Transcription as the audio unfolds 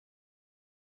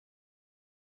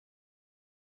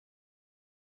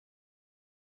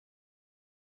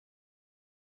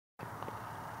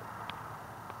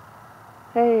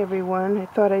Hey everyone, I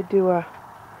thought I'd do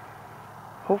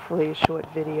hopefully a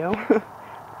short video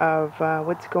of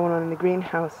what's going on in the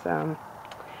greenhouse.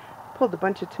 Pulled a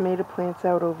bunch of tomato plants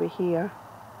out over here,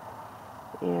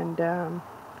 and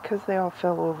because they all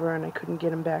fell over and I couldn't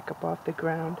get them back up off the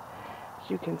ground, as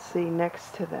you can see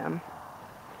next to them,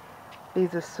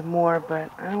 these are some more, but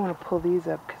I don't want to pull these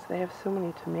up because they have so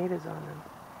many tomatoes on them.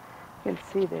 You can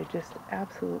see they're just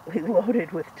absolutely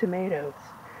loaded with tomatoes.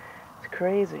 It's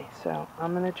crazy. So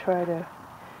I'm going to try to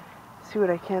see what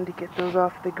I can to get those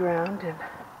off the ground, and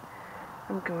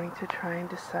I'm going to try and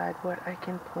decide what I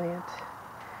can plant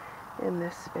in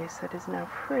this space that is now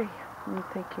free. I'm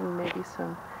thinking maybe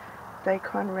some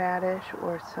daikon radish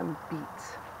or some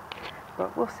beets,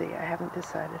 but we'll see. I haven't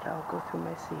decided. I'll go through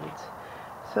my seeds.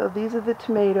 So these are the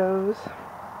tomatoes,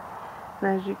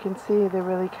 and as you can see, they're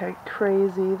really kind of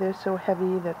crazy. They're so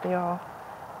heavy that they all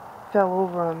fell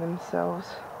over on themselves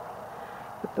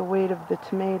with the weight of the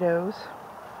tomatoes.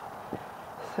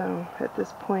 So at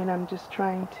this point I'm just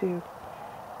trying to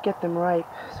get them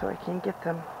ripe so I can get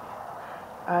them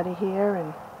out of here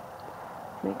and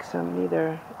make some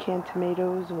either canned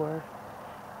tomatoes or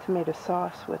tomato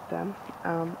sauce with them.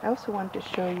 I also wanted to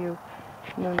show you,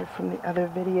 noted from the other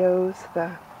videos,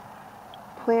 the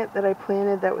plant that I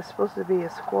planted that was supposed to be a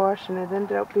squash and it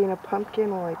ended up being a pumpkin.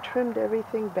 Well, I trimmed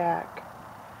everything back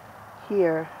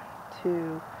here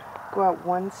to go out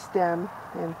one stem,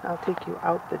 and I'll take you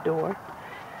out the door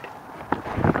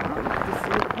to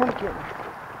see the pumpkin.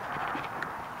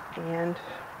 And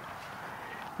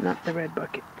not the red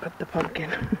bucket, but the pumpkin.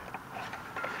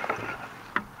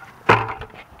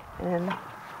 And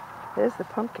there's the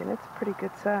pumpkin. It's a pretty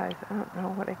good size. I don't know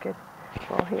what I could,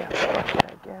 well, here, bucket,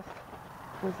 I guess,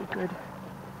 was a good.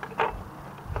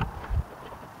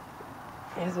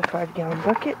 Here's a 5-gallon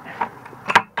bucket.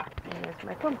 And there's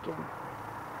my pumpkin.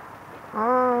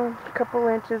 A couple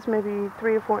inches, maybe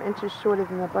 3 or 4 inches shorter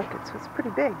than the bucket, so it's pretty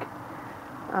big.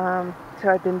 So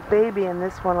I've been babying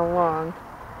this one along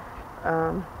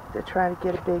to try to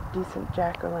get a big, decent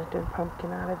jack-o'-lantern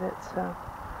pumpkin out of it. So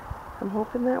I'm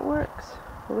hoping that works.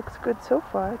 It looks good so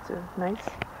far. It's a nice,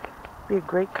 be a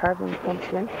great carving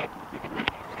pumpkin.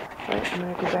 Right, I'm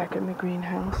gonna go back in the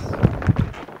greenhouse.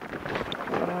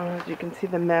 As you can see,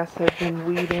 the mess I've been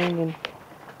weeding and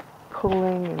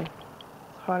pulling, and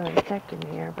it's hot as heck in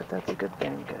here, but that's a good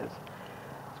thing because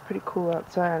it's pretty cool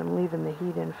outside. I'm leaving the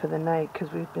heat in for the night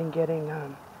because we've been getting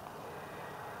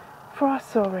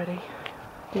frosts already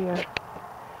here.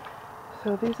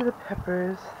 So these are the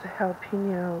peppers, the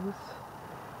jalapenos,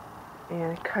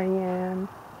 and cayenne,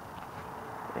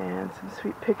 and some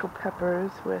sweet pickled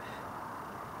peppers with,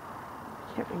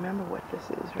 I can't remember what this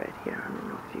is right here. I don't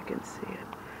know if you can see it.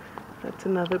 That's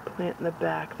another plant in the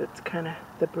back that's kind of,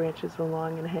 the branches are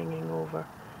long and hanging over.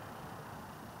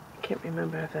 I can't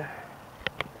remember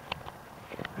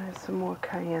there's some more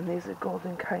cayenne. These are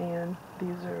golden cayenne.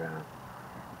 These are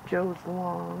Joe's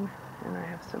long, and I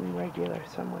have some regular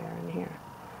somewhere in here.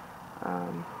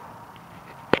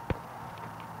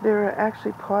 There are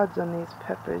actually pods on these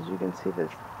peppers. You can see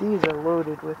this. These are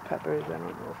loaded with peppers. I don't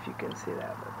know if you can see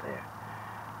that, but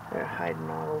they're hiding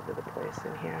all over the place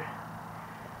in here.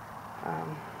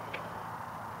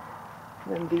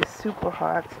 Then these super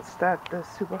hots start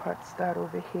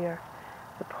over here.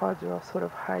 The pods are all sort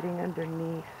of hiding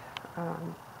underneath.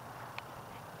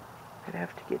 I'd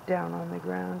have to get down on the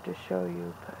ground to show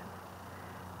you, but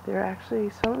they're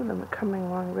actually, some of them are coming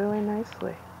along really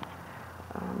nicely.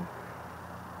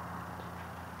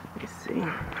 Let me see.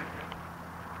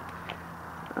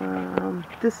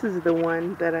 This is the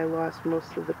one that I lost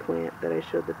most of the plant that I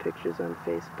showed the pictures on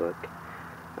Facebook.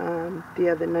 The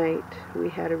other night we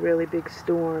had a really big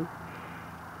storm,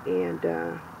 and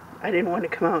I didn't want to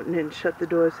come out and then shut the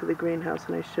doors to the greenhouse,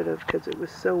 and I should have, because it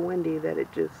was so windy that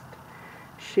it just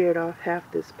sheared off half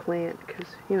this plant,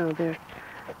 because, you know, they're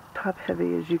top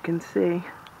heavy as you can see.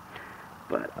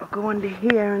 But I'll go into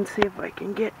here and see if I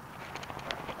can get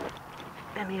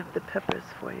any of the peppers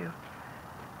for you.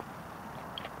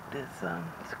 There's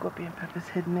scorpion peppers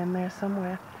hidden in there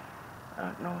somewhere. I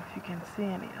don't know if you can see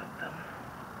any of them.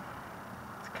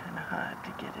 It's kind of hard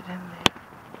to get it in there.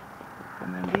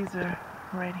 And then these are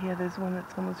right here. There's one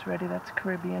that's almost ready. That's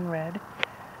Caribbean red.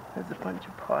 There's a bunch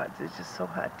of pods. It's just so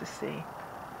hard to see.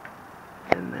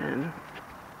 And then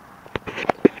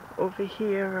over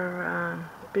here are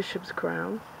Bishop's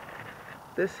Crown.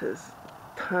 This is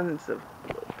tons of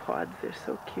little pods. They're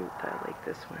so cute. I like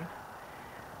this one.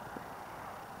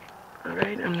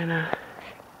 Alright, I'm gonna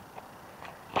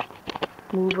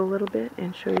move a little bit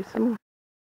and show you some more.